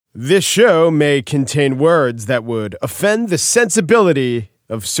This show may contain words that would offend the sensibility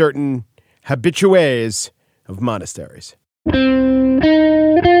of certain habitués of monasteries.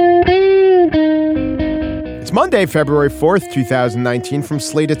 It's Monday, February 4th, 2019. From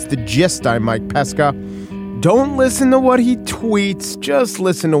Slate, it's The Gist. I'm Mike Pesca. Don't listen to what he tweets, just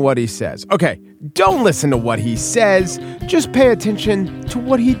listen to what he says. Okay, don't listen to what he says, just pay attention to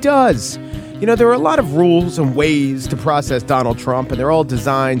what he does. You know, there are a lot of rules and ways to process Donald Trump, and they're all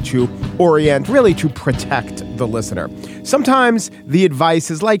designed to orient, really to protect the listener. Sometimes the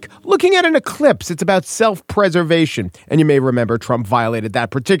advice is like looking at an eclipse. It's about self-preservation. And you may remember Trump violated that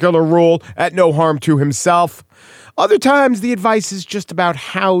particular rule at no harm to himself. Other times, the advice is just about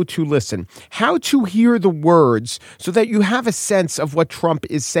how to listen, how to hear the words so that you have a sense of what Trump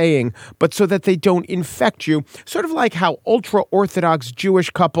is saying, but so that they don't infect you, sort of like how ultra-Orthodox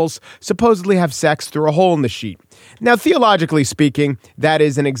Jewish couples supposedly have sex through a hole in the sheet. Now, theologically speaking, that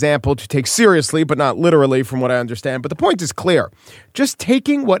is an example to take seriously, but not literally from what I understand. But the point is clear. Just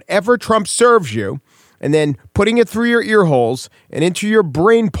taking whatever Trump serves you and then putting it through your ear holes and into your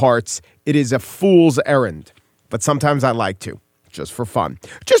brain parts, it is a fool's errand. But sometimes I like to, just for fun,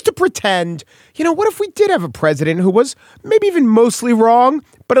 just to pretend, you know, what if we did have a president who was maybe even mostly wrong,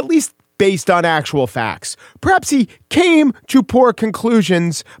 but at least based on actual facts? Perhaps he came to poor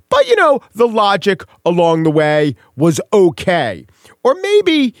conclusions, but, you know, the logic along the way was okay. Or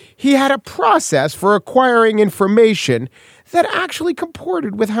maybe he had a process for acquiring information that actually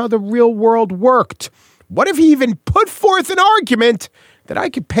comported with how the real world worked. What if he even put forth an argument that I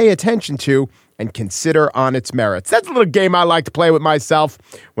could pay attention to and consider on its merits? That's a little game I like to play with myself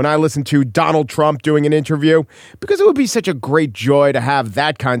when I listen to Donald Trump doing an interview, because it would be such a great joy to have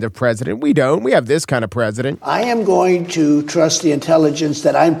that kind of president. We don't. We have this kind of president. I am going to trust the intelligence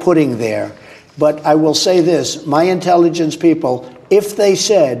that I'm putting there. But I will say this, my intelligence people, if they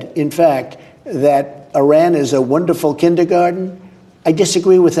said, in fact, that Iran is a wonderful kindergarten, I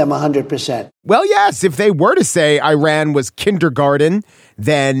disagree with them 100%. Well, yes, if they were to say Iran was kindergarten,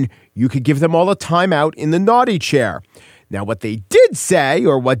 then you could give them all a timeout in the naughty chair. Now, what they did say,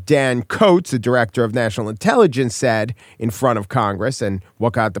 or what Dan Coates, the director of national intelligence, said in front of Congress, and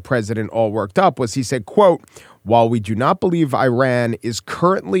what got the president all worked up, was he said, quote, "While we do not believe Iran is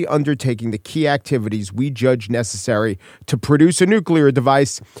currently undertaking the key activities we judge necessary to produce a nuclear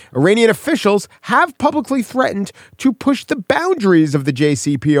device, Iranian officials have publicly threatened to push the boundaries of the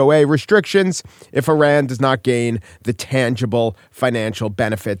JCPOA restrictions if Iran does not gain the tangible financial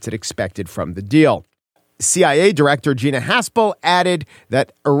benefits it expected from the deal." CIA Director Gina Haspel added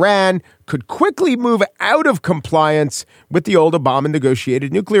that Iran could quickly move out of compliance with the old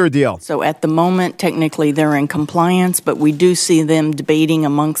Obama-negotiated nuclear deal. So at the moment, technically, they're in compliance, but we do see them debating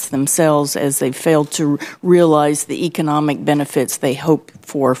amongst themselves as they fail to realize the economic benefits they hope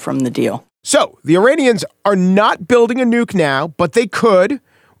for from the deal. So the Iranians are not building a nuke now, but they could,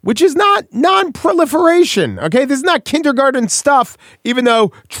 which is not non-proliferation, okay? This is not kindergarten stuff, even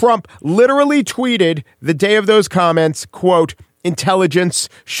though Trump literally tweeted the day of those comments, quote, "Intelligence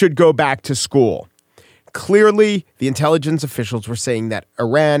should go back to school." Clearly, the intelligence officials were saying that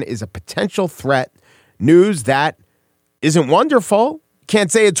Iran is a potential threat, news that isn't wonderful.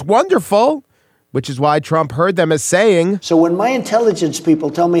 Can't say it's wonderful, which is why Trump heard them as saying. So when my intelligence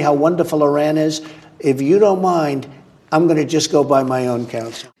people tell me how wonderful Iran is, if you don't mind, I'm going to just go by my own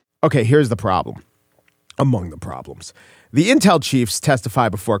counsel. Okay, here's the problem. Among the problems. The intel chiefs testify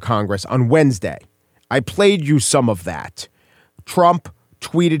before Congress on Wednesday. I played you some of that. Trump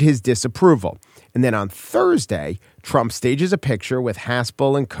tweeted his disapproval. And then on Thursday, Trump stages a picture with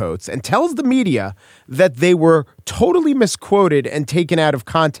Haspel and Coates and tells the media that they were totally misquoted and taken out of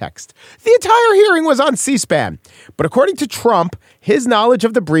context. The entire hearing was on C-SPAN. But according to Trump, his knowledge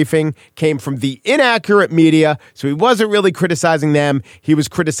of the briefing came from the inaccurate media, so he wasn't really criticizing them. He was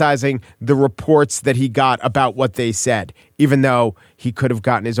criticizing the reports that he got about what they said, even though he could have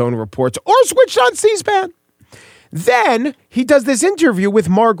gotten his own reports or switched on C-SPAN. Then he does this interview with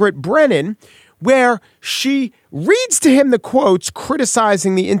Margaret Brennan, where she reads to him the quotes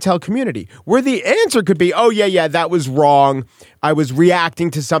criticizing the intel community, where the answer could be, oh, yeah, that was wrong. I was reacting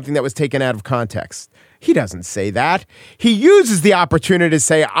to something that was taken out of context. He doesn't say that. He uses the opportunity to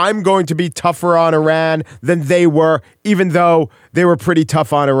say, I'm going to be tougher on Iran than they were, even though they were pretty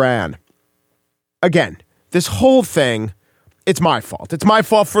tough on Iran. Again, this whole thing, it's my fault. It's my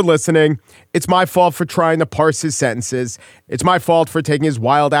fault for listening. It's my fault for trying to parse his sentences. It's my fault for taking his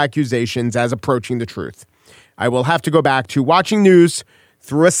wild accusations as approaching the truth. I will have to go back to watching news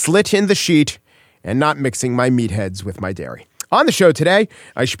through a slit in the sheet and not mixing my meatheads with my dairy. On the show today,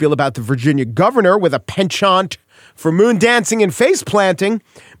 I spiel about the Virginia governor with a penchant for moon dancing and face planting.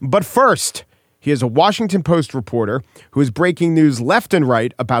 But first, he is a Washington Post reporter who is breaking news left and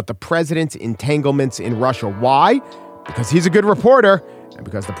right about the president's entanglements in Russia. Why? Because he's a good reporter and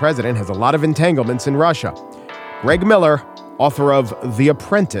because the president has a lot of entanglements in Russia. Greg Miller, author of The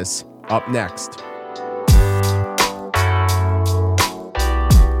Apprentice, up next.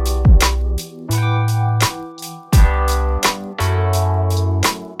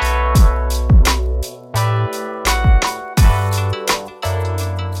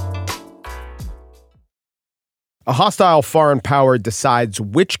 A hostile foreign power decides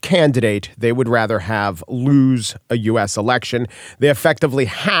which candidate they would rather have lose a U.S. election. They effectively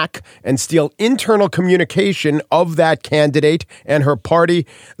hack and steal internal communication of that candidate and her party.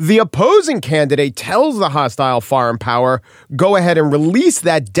 The opposing candidate tells the hostile foreign power, go ahead and release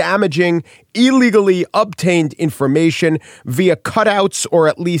that damaging, illegally obtained information via cutouts or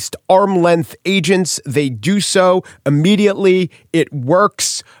at least arm-length agents. They do so immediately. It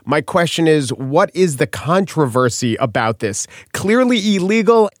works. My question is, what is the controversy about this? Clearly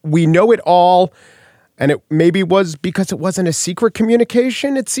illegal. We know it all. And it maybe was because it wasn't a secret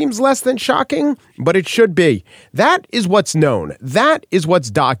communication. It seems less than shocking, but it should be. That is what's known. That is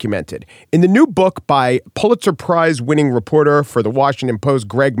what's documented. In the new book by Pulitzer Prize winning reporter for the Washington Post,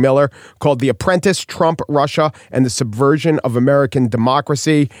 Greg Miller, called The Apprentice, Trump, Russia, and the Subversion of American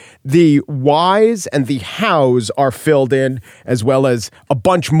Democracy, the whys and the hows are filled in, as well as a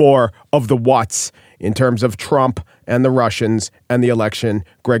bunch more of the whats in terms of Trump and the Russians and the election.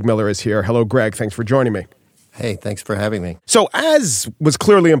 Greg Miller is here. Hello, Greg. Thanks for joining me. Hey, thanks for having me. So as was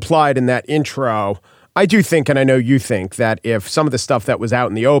clearly implied in that intro, I do think, and I know you think, that if some of the stuff that was out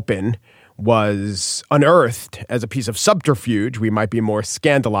in the open was unearthed as a piece of subterfuge, we might be more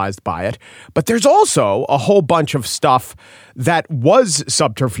scandalized by it. But there's also a whole bunch of stuff that was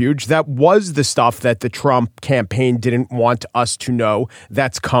subterfuge, that was the stuff that the Trump campaign didn't want us to know,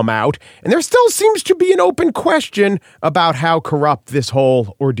 that's come out. And there still seems to be an open question about how corrupt this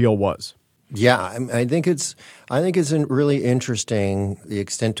whole ordeal was. Yeah, I think it's really interesting the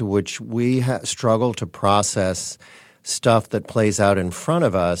extent to which we struggle to process stuff that plays out in front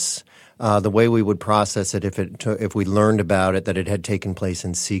of us. The way we would process it if we learned about it, that it had taken place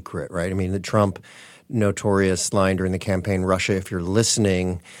in secret, right? I mean, the Trump notorious line during the campaign, Russia, if you're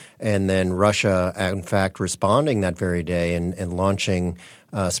listening, and then Russia, in fact, responding that very day and launching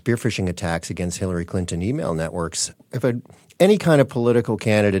spear phishing attacks against Hillary Clinton email networks. If any kind of political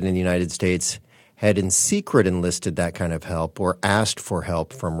candidate in the United States had in secret enlisted that kind of help or asked for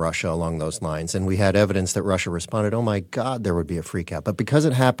help from Russia along those lines, and we had evidence that Russia responded, oh my God, there would be a freak out. But because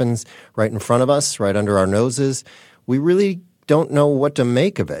it happens right in front of us, right under our noses, we really don't know what to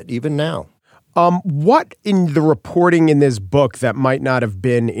make of it, even now. What in the reporting in this book that might not have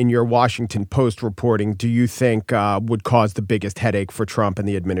been in your Washington Post reporting do you think would cause the biggest headache for Trump and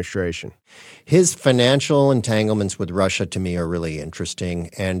the administration? His financial entanglements with Russia, to me, are really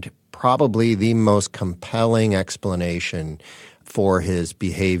interesting and probably the most compelling explanation for his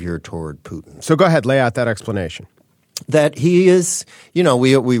behavior toward Putin. So go ahead, lay out that explanation. That he is,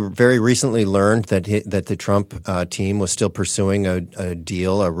 we very recently learned that the Trump team was still pursuing a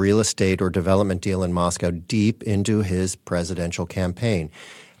deal, a real estate or development deal in Moscow deep into his presidential campaign.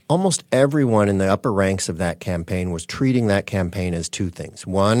 Almost everyone in the upper ranks of that campaign was treating that campaign as two things.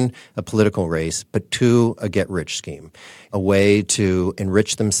 One, a political race, but two, a get-rich scheme, a way to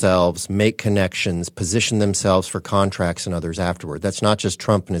enrich themselves, make connections, position themselves for contracts and others afterward. That's not just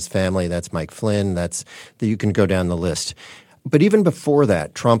Trump and his family. That's Mike Flynn. You can go down the list. But even before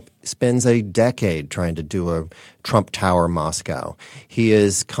that, Trump spends a decade trying to do a Trump Tower Moscow. He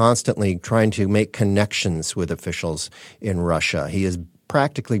is constantly trying to make connections with officials in Russia. He is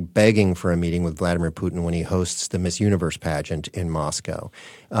practically begging for a meeting with Vladimir Putin when he hosts the Miss Universe pageant in Moscow.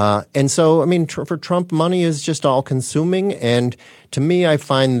 And so, I mean, for Trump, money is just all-consuming. And to me, I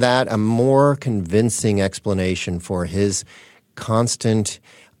find that a more convincing explanation for his constant,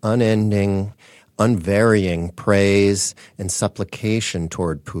 unending, unvarying praise and supplication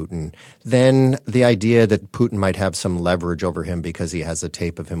toward Putin than the idea that Putin might have some leverage over him because he has a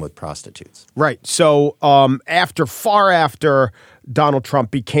tape of him with prostitutes. Right. So far after Donald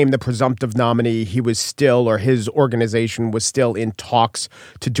Trump became the presumptive nominee, he was still, or his organization was still in talks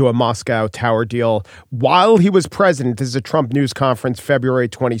to do a Moscow Tower deal. While he was president, this is a Trump news conference, February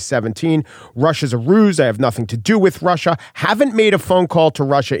 2017. Russia's a ruse. I have nothing to do with Russia. Haven't made a phone call to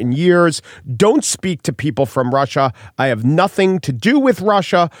Russia in years. Don't speak to people from Russia. I have nothing to do with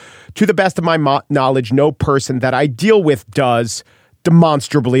Russia. To the best of my knowledge, no person that I deal with does.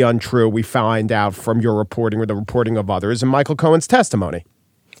 Demonstrably untrue, we find out from your reporting or the reporting of others and Michael Cohen's testimony.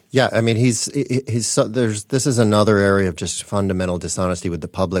 Yeah, I mean, this is another area of just fundamental dishonesty with the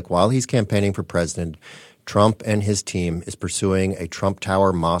public. While he's campaigning for president, Trump and his team is pursuing a Trump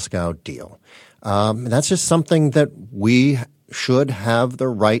Tower Moscow deal. That's just something that we should have the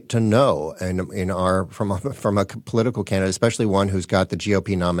right to know, and from a political candidate, especially one who's got the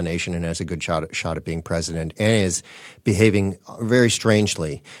GOP nomination and has a good shot at being president, and is behaving very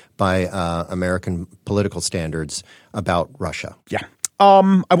strangely by American political standards about Russia. Yeah.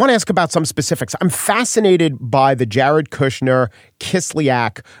 I want to ask about some specifics. I'm fascinated by the Jared Kushner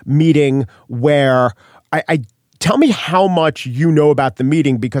Kislyak meeting where I tell me how much you know about the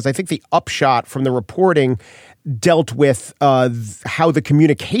meeting, because I think the upshot from the reporting dealt with how the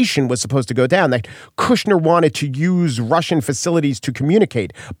communication was supposed to go down. That Kushner wanted to use Russian facilities to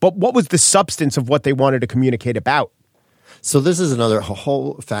communicate. But what was the substance of what they wanted to communicate about? So this is another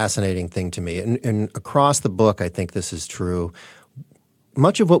whole fascinating thing to me. And across the book, I think this is true.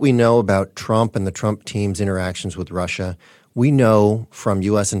 Much of what we know about Trump and the Trump team's interactions with Russia, we know from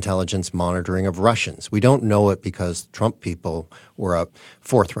U.S. intelligence monitoring of Russians. We don't know it because Trump people were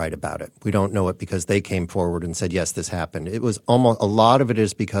forthright about it. We don't know it because they came forward and said, yes, this happened. It was almost a lot of it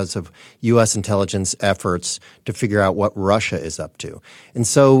is because of U.S. intelligence efforts to figure out what Russia is up to. And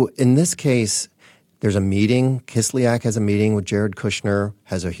so in this case, there's a meeting. Kislyak has a meeting with Jared Kushner,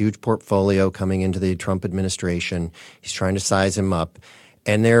 has a huge portfolio coming into the Trump administration. He's trying to size him up.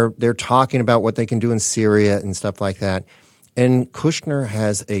 And they're talking about what they can do in Syria and stuff like that. And Kushner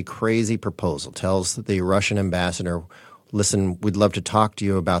has a crazy proposal, tells the Russian ambassador, listen, we'd love to talk to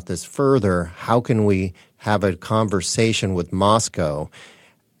you about this further. How can we have a conversation with Moscow?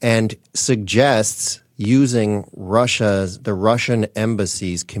 And suggests using the Russian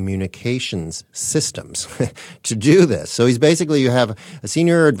embassy's communications systems to do this. So you have a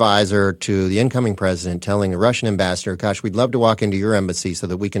senior advisor to the incoming president telling the Russian ambassador, gosh, we'd love to walk into your embassy so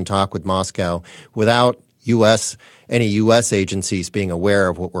that we can talk with Moscow without any U.S. agencies being aware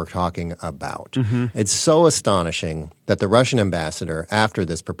of what we're talking about. Mm-hmm. It's so astonishing that the Russian ambassador, after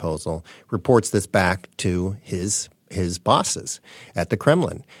this proposal, reports this back to his bosses at the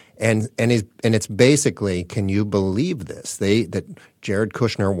Kremlin. And it's basically, can you believe this? That Jared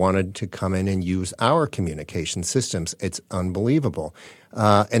Kushner wanted to come in and use our communication systems. It's unbelievable.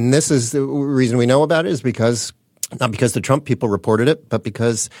 And this is the reason we know about it is not because the Trump people reported it, but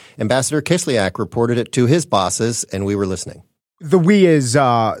because Ambassador Kislyak reported it to his bosses, and we were listening. The we is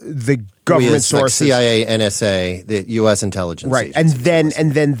the government sources, like CIA, NSA, the U.S. intelligence, right? And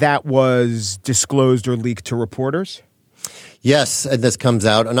then that was disclosed or leaked to reporters. Yes, and this comes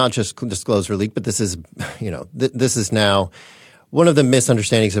out, not just disclosed or leaked, but this is, this is now one of the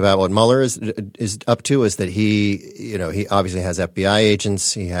misunderstandings about what Mueller is up to is that he obviously has FBI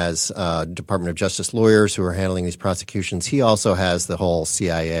agents. He has Department of Justice lawyers who are handling these prosecutions. He also has the whole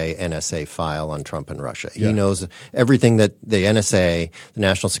CIA, NSA file on Trump and Russia. Yeah. He knows everything that the NSA, the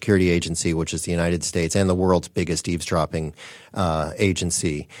National Security Agency, which is the United States and the world's biggest eavesdropping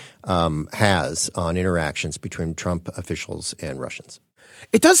agency, has on interactions between Trump officials and Russians.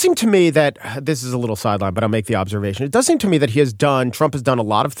 It does seem to me that this is a little sideline, but I'll make the observation. It does seem to me that Trump has done a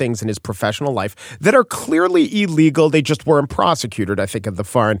lot of things in his professional life that are clearly illegal. They just weren't prosecuted. I think of the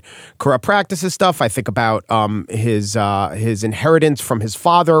foreign corrupt practices stuff. I think about his inheritance from his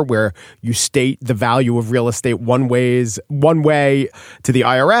father, where you state the value of real estate one way to the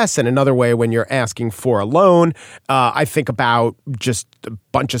IRS and another way when you're asking for a loan. I think about just a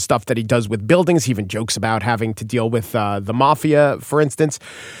bunch of stuff that he does with buildings. He even jokes about having to deal with the mafia, for instance.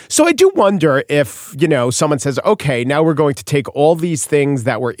 So I do wonder if, someone says, okay, now we're going to take all these things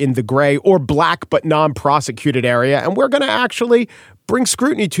that were in the gray or black but non-prosecuted area, and we're going to actually bring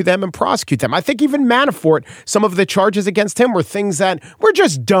scrutiny to them and prosecute them. I think even Manafort, some of the charges against him were things that were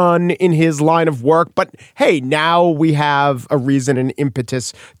just done in his line of work. But hey, now we have a reason and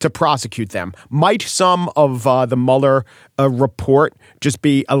impetus to prosecute them. Might some of the Mueller report just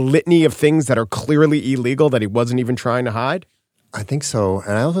be a litany of things that are clearly illegal that he wasn't even trying to hide? I think so.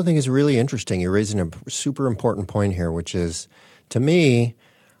 And I also think it's really interesting. You're raising a super important point here, which is, to me,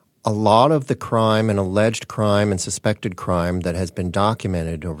 a lot of the crime and alleged crime and suspected crime that has been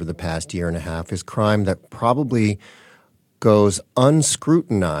documented over the past year and a half is crime that probably goes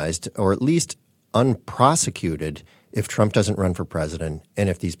unscrutinized or at least unprosecuted if Trump doesn't run for president and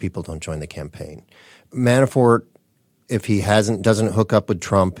if these people don't join the campaign. Manafort, if he doesn't hook up with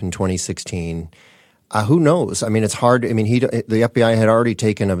Trump in 2016, who knows? I mean, it's hard. I mean, the FBI had already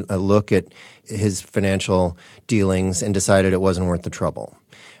taken a look at his financial dealings and decided it wasn't worth the trouble.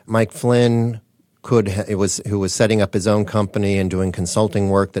 Mike Flynn who was setting up his own company and doing consulting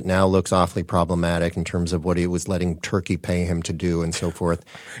work that now looks awfully problematic in terms of what he was letting Turkey pay him to do and so forth.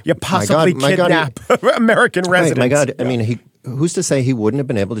 Yeah, possibly kidnap American residents. Right, my God. Yeah. I mean, who's to say he wouldn't have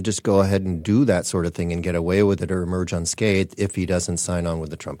been able to just go ahead and do that sort of thing and get away with it or emerge unscathed if he doesn't sign on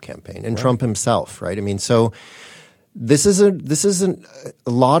with the Trump campaign and Trump himself, right? I mean, so this is a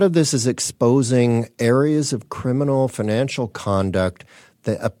lot of this is exposing areas of criminal financial conduct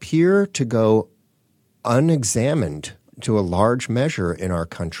that appear to go unexamined to a large measure in our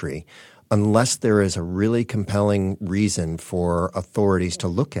country unless there is a really compelling reason for authorities to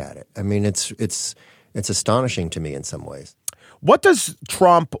look at it. I mean, it's astonishing to me in some ways. What does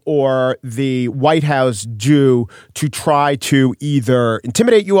Trump or the White House do to try to either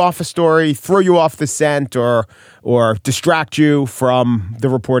intimidate you off a story, throw you off the scent, or distract you from the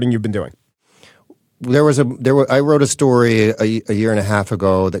reporting you've been doing? I wrote a story a year and a half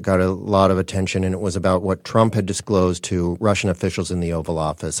ago that got a lot of attention, and it was about what Trump had disclosed to Russian officials in the Oval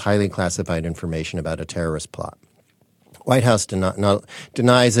Office, highly classified information about a terrorist plot. White House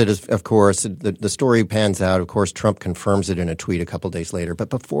denies it, of course. The story pans out. Of course, Trump confirms it in a tweet a couple days later. But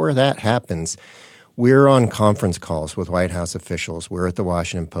before that happens, we're on conference calls with White House officials. We're at the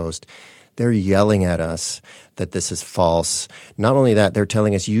Washington Post. They're yelling at us that this is false. Not only that, they're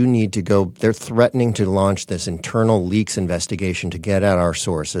telling us you need to go. They're threatening to launch this internal leaks investigation to get at our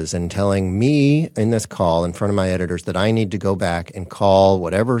sources and telling me in this call in front of my editors that I need to go back and call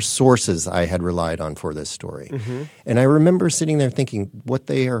whatever sources I had relied on for this story. Mm-hmm. And I remember sitting there thinking what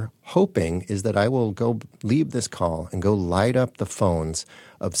they are hoping is that I will go leave this call and go light up the phones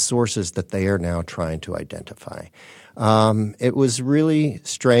of sources that they are now trying to identify. It was really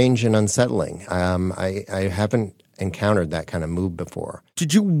strange and unsettling. I haven't encountered that kind of move before.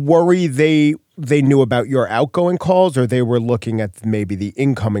 Did you worry they knew about your outgoing calls, or they were looking at maybe the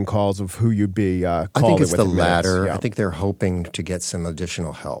incoming calls of who you'd be calling? I think it's the latter. Yeah. I think they're hoping to get some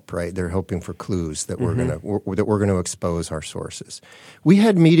additional help. Right? They're hoping for clues that we're going to expose our sources. We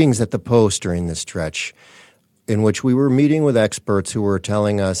had meetings at the Post during this stretch, in which we were meeting with experts who were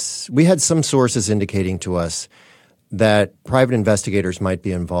telling us we had some sources indicating to us that private investigators might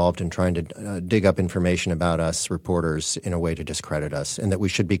be involved in trying to dig up information about us reporters in a way to discredit us, and that we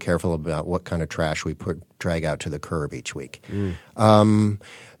should be careful about what kind of trash we drag out to the curb each week.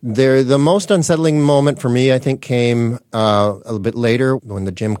 The most unsettling moment for me, I think, came a little bit later when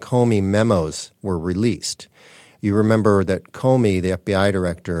the Jim Comey memos were released. You remember that Comey, the FBI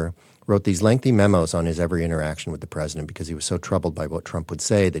director, wrote these lengthy memos on his every interaction with the president because he was so troubled by what Trump would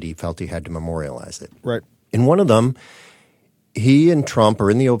say that he felt he had to memorialize it. Right. In one of them, he and Trump are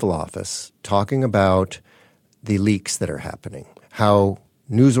in the Oval Office talking about the leaks that are happening, how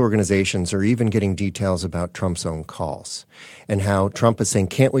news organizations are even getting details about Trump's own calls, and how Trump is saying,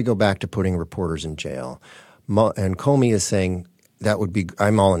 can't we go back to putting reporters in jail? And Comey is saying,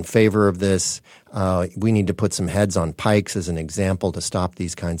 I'm all in favor of this. We need to put some heads on pikes as an example to stop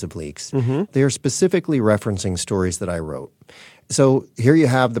these kinds of leaks. Mm-hmm. They are specifically referencing stories that I wrote. So here you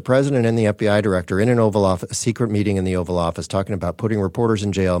have the president and the FBI director in an Oval Office, a secret meeting in the Oval Office, talking about putting reporters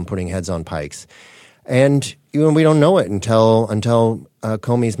in jail and putting heads on pikes. And we don't know it until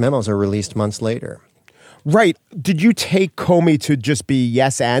Comey's memos are released months later. Right. Did you take Comey to just be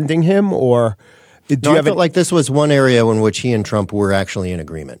yes-anding him, or I felt like this was one area in which he and Trump were actually in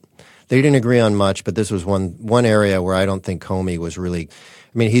agreement. They didn't agree on much, but this was one area where I don't think Comey was really.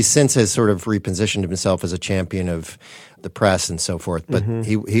 I mean, he since has sort of repositioned himself as a champion of the press and so forth, but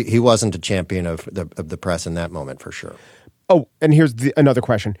he wasn't a champion of the press in that moment for sure. Oh, and here's another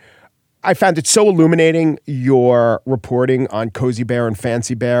question. I found it so illuminating, your reporting on Cozy Bear and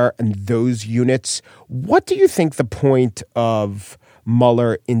Fancy Bear and those units. What do you think the point of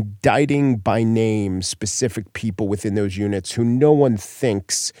Mueller indicting by name specific people within those units who no one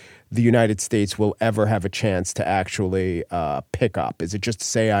thinks the United States will ever have a chance to actually pick up? Is it just to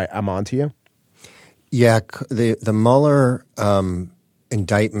say I'm on to you? Yeah, the Mueller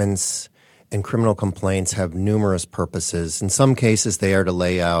indictments and criminal complaints have numerous purposes. In some cases, they are to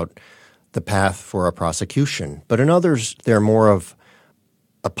lay out the path for a prosecution. But in others, they're more of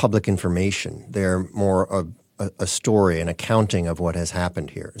a public information. They're more of a story, an accounting of what has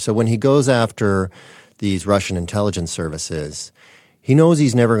happened here. So when he goes after these Russian intelligence services, he knows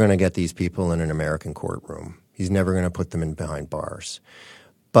he's never going to get these people in an American courtroom. He's never going to put them in behind bars.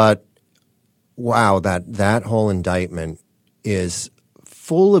 But wow, that whole indictment is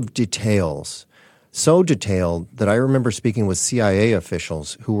full of details, so detailed that I remember speaking with CIA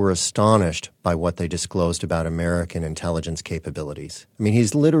officials who were astonished by what they disclosed about American intelligence capabilities. I mean,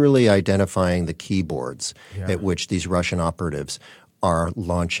 he's literally identifying the keyboards at which these Russian operatives are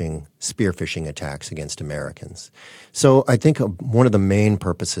launching spear phishing attacks against Americans. So I think one of the main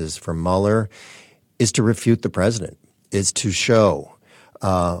purposes for Mueller is to refute the president, is to show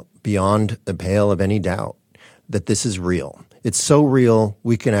beyond the pale of any doubt that this is real. It's so real,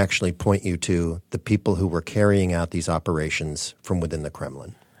 we can actually point you to the people who were carrying out these operations from within the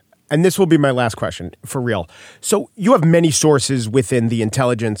Kremlin. And this will be my last question, for real. So you have many sources within the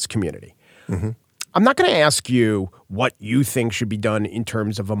intelligence community. Mm-hmm. I'm not going to ask you what you think should be done in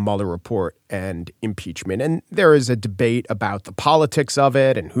terms of a Mueller report and impeachment. And there is a debate about the politics of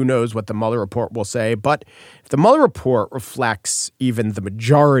it and who knows what the Mueller report will say. But if the Mueller report reflects even the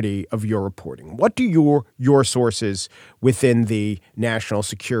majority of your reporting, what do your sources within the national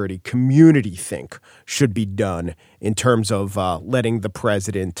security community think should be done in terms of letting the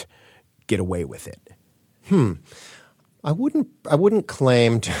president get away with it? I wouldn't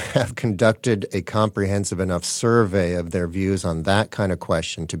claim to have conducted a comprehensive enough survey of their views on that kind of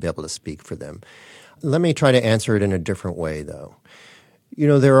question to be able to speak for them. Let me try to answer it in a different way, though. You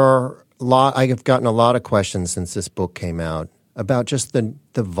know, I have gotten a lot of questions since this book came out about just the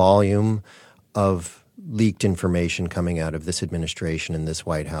volume of leaked information coming out of this administration and this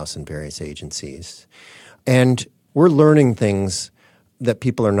White House and various agencies. And we're learning things that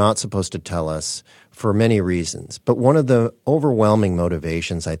people are not supposed to tell us for many reasons. But one of the overwhelming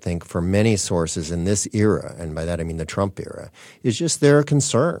motivations, I think, for many sources in this era, and by that I mean the Trump era, is just their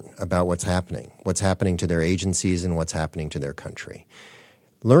concern about what's happening to their agencies and what's happening to their country.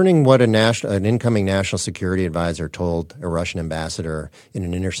 Learning what an incoming national security advisor told a Russian ambassador in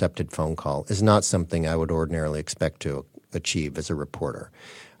an intercepted phone call is not something I would ordinarily expect to achieve as a reporter.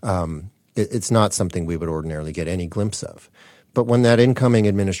 It's not something we would ordinarily get any glimpse of. But when that incoming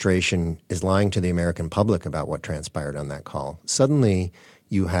administration is lying to the American public about what transpired on that call, suddenly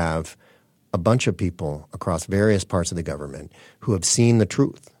you have a bunch of people across various parts of the government who have seen the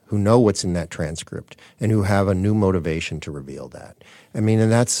truth, who know what's in that transcript, and who have a new motivation to reveal that. I mean,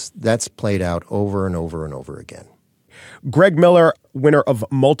 and that's played out over and over and over again. Greg Miller, winner of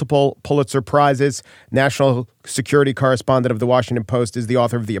multiple Pulitzer Prizes, national security correspondent of The Washington Post, is the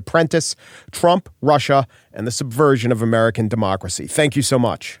author of The Apprentice, Trump, Russia, and the Subversion of American Democracy. Thank you so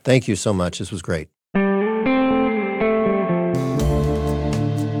much. Thank you so much. This was great.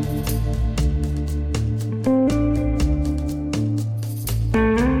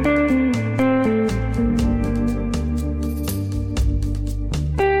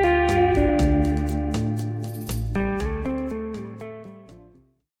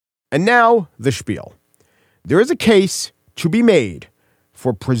 And now, the spiel. There is a case to be made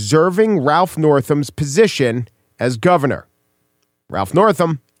for preserving Ralph Northam's position as governor. Ralph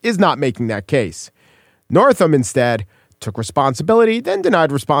Northam is not making that case. Northam instead took responsibility, then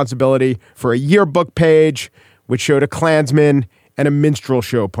denied responsibility for a yearbook page which showed a Klansman and a minstrel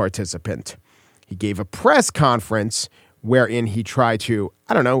show participant. He gave a press conference wherein he tried to,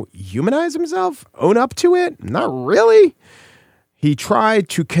 humanize himself, own up to it. Not really. He tried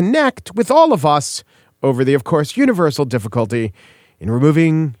to connect with all of us over the, of course, universal difficulty in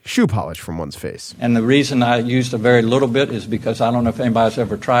removing shoe polish from one's face. And the reason I used a very little bit is because I don't know if anybody's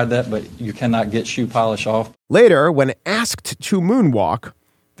ever tried that, but you cannot get shoe polish off. Later, when asked to moonwalk,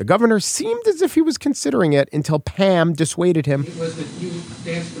 the governor seemed as if he was considering it until Pam dissuaded him. Was it you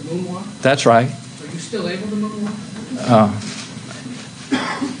danced the moonwalk? That's right. Are you still able to moonwalk?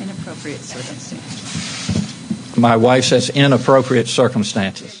 Inappropriate circumstances. My wife says inappropriate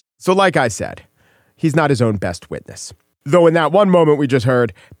circumstances. So like I said, he's not his own best witness. Though in that one moment we just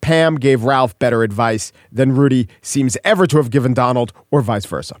heard, Pam gave Ralph better advice than Rudy seems ever to have given Donald, or vice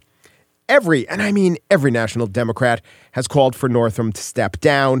versa. Every national Democrat has called for Northam to step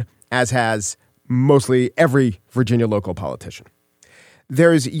down, as has mostly every Virginia local politician.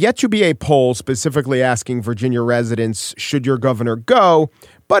 There's yet to be a poll specifically asking Virginia residents, should your governor go?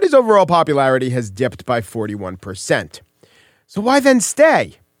 But his overall popularity has dipped by 41%. So why then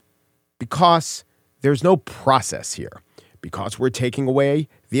stay? Because there's no process here. Because we're taking away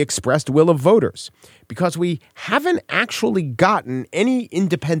the expressed will of voters. Because we haven't actually gotten any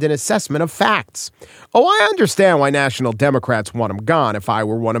independent assessment of facts. Oh, I understand why national Democrats want him gone. If I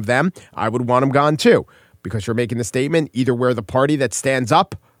were one of them, I would want him gone too. Because you're making the statement, either we're the party that stands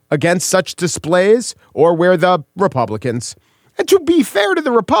up against such displays, or we're the Republicans. And to be fair to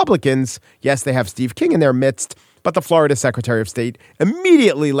the Republicans, yes, they have Steve King in their midst, but the Florida Secretary of State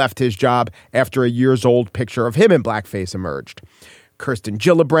immediately left his job after a years-old picture of him in blackface emerged. Kirsten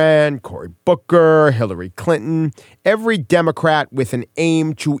Gillibrand, Cory Booker, Hillary Clinton, every Democrat with an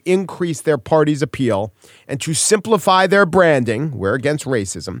aim to increase their party's appeal and to simplify their branding, we're against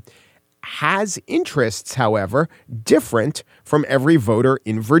racism, has interests, however, different from every voter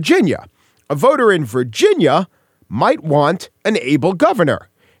in Virginia. A voter in Virginia might want an able governor.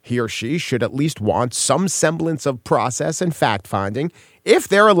 He or she should at least want some semblance of process and fact-finding if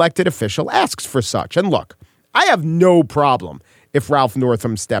their elected official asks for such. And look, I have no problem if Ralph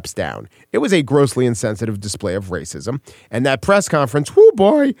Northam steps down. It was a grossly insensitive display of racism. And that press conference, whoo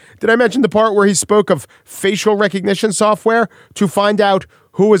boy, did I mention the part where he spoke of facial recognition software to find out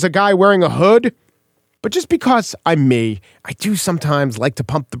who was a guy wearing a hood? But just because I'm me, I do sometimes like to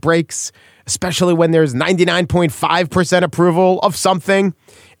pump the brakes, especially when there's 99.5% approval of something.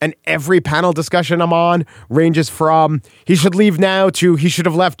 And every panel discussion I'm on ranges from he should leave now to he should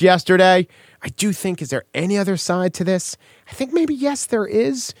have left yesterday. I do think, is there any other side to this? I think maybe yes, there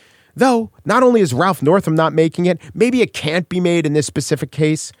is. Though, not only is Ralph Northam not making it, maybe it can't be made in this specific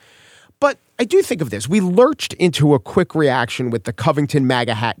case. But I do think of this. We lurched into a quick reaction with the Covington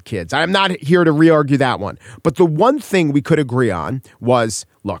MAGA hat kids. I'm not here to re-argue that one. But the one thing we could agree on was,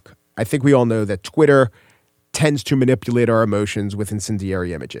 look, I think we all know that Twitter tends to manipulate our emotions with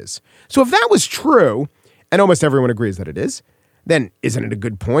incendiary images. So if that was true, and almost everyone agrees that it is, then isn't it a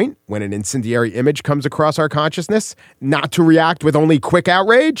good point when an incendiary image comes across our consciousness not to react with only quick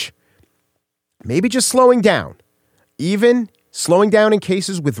outrage? Maybe just slowing down. Even slowing down in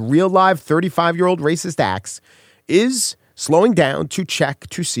cases with real live 35-year-old racist acts is slowing down to check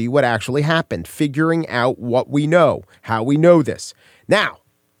to see what actually happened, figuring out what we know, how we know this. Now,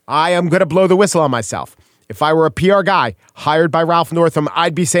 I am going to blow the whistle on myself. If I were a PR guy hired by Ralph Northam,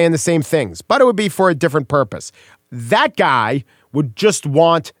 I'd be saying the same things, but it would be for a different purpose. That guy would just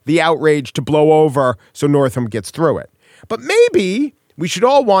want the outrage to blow over so Northam gets through it. But maybe we should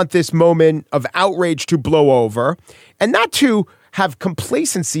all want this moment of outrage to blow over, and not to have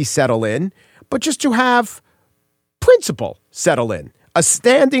complacency settle in, but just to have principle settle in. A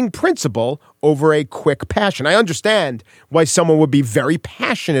standing principle over a quick passion. I understand why someone would be very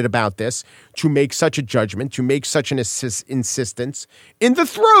passionate about this, to make such a judgment, to make such an insistence in the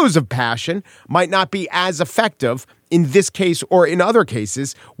throes of passion might not be as effective in this case or in other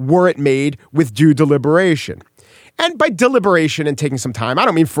cases were it made with due deliberation. And by deliberation and taking some time, I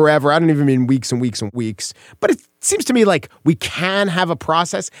don't mean forever. I don't even mean weeks and weeks and weeks. But it seems to me like we can have a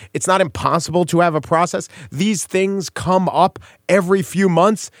process. It's not impossible to have a process. These things come up every few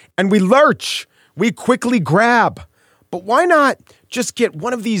months and we lurch. We quickly grab. But why not just get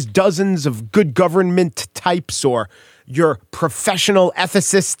one of these dozens of good government types, or your professional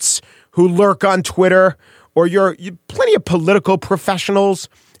ethicists who lurk on Twitter, or your plenty of political professionals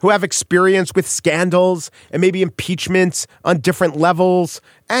who have experience with scandals and maybe impeachments on different levels,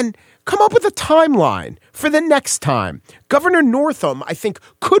 and come up with a timeline for the next time. Governor Northam, I think,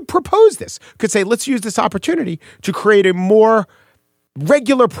 could propose this, could say, let's use this opportunity to create a more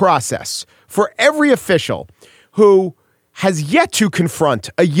regular process for every official who has yet to confront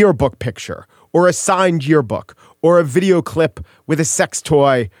a yearbook picture or a signed yearbook or a video clip with a sex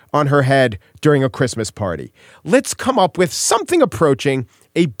toy on her head during a Christmas party. Let's come up with something approaching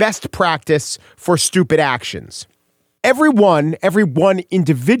a best practice for stupid actions. Every one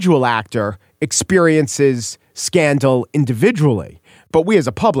individual actor experiences scandal individually. But we as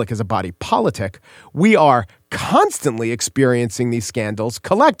a public, as a body politic, we are constantly experiencing these scandals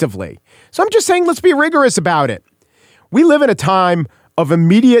collectively. So I'm just saying, let's be rigorous about it. We live in a time of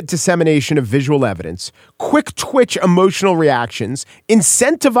immediate dissemination of visual evidence, quick twitch emotional reactions,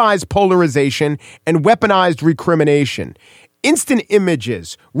 incentivized polarization, and weaponized recrimination, instant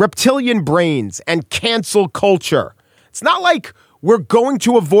images, reptilian brains, and cancel culture. It's not like we're going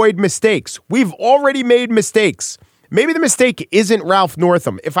to avoid mistakes. We've already made mistakes. Maybe the mistake isn't Ralph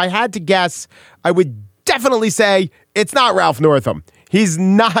Northam. If I had to guess, I would definitely say it's not Ralph Northam. He's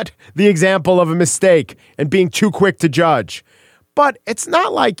not the example of a mistake and being too quick to judge. But it's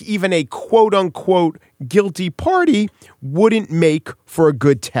not like even a quote-unquote guilty party wouldn't make for a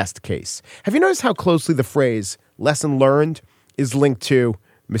good test case. Have you noticed how closely the phrase lesson learned is linked to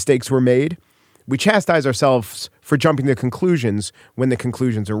mistakes were made? We chastise ourselves for jumping to conclusions when the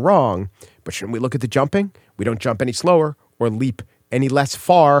conclusions are wrong. But shouldn't we look at the jumping? We don't jump any slower or leap any less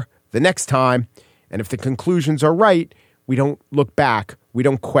far the next time. And if the conclusions are right, we don't look back. We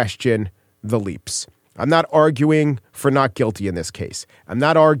don't question the leaps. I'm not arguing for not guilty in this case. I'm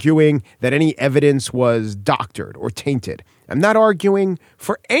not arguing that any evidence was doctored or tainted. I'm not arguing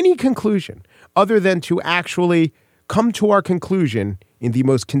for any conclusion other than to actually come to our conclusion in the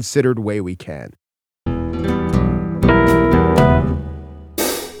most considered way we can.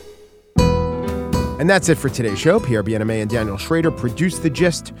 And that's it for today's show. Pierre Bienaimé and Daniel Schrader produced The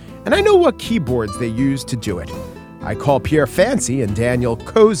Gist, and I know what keyboards they use to do it. I call Pierre fancy and Daniel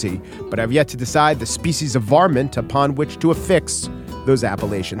cozy, but I've yet to decide the species of varmint upon which to affix those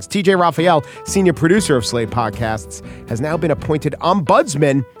appellations. TJ Raphael, senior producer of Slate Podcasts, has now been appointed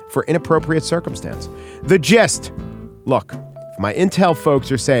ombudsman for inappropriate circumstance. The gist. Look, if my intel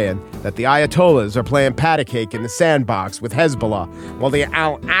folks are saying that the Ayatollahs are playing patty cake in the sandbox with Hezbollah, while the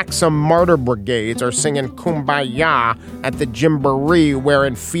Al-Aqsa martyr brigades are singing Kumbaya at the Jamboree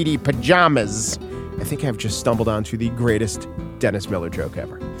wearing feety pajamas, I think I've just stumbled onto the greatest Dennis Miller joke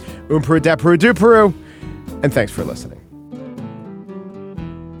ever. Peru, de Peru, de Peru, and thanks for listening.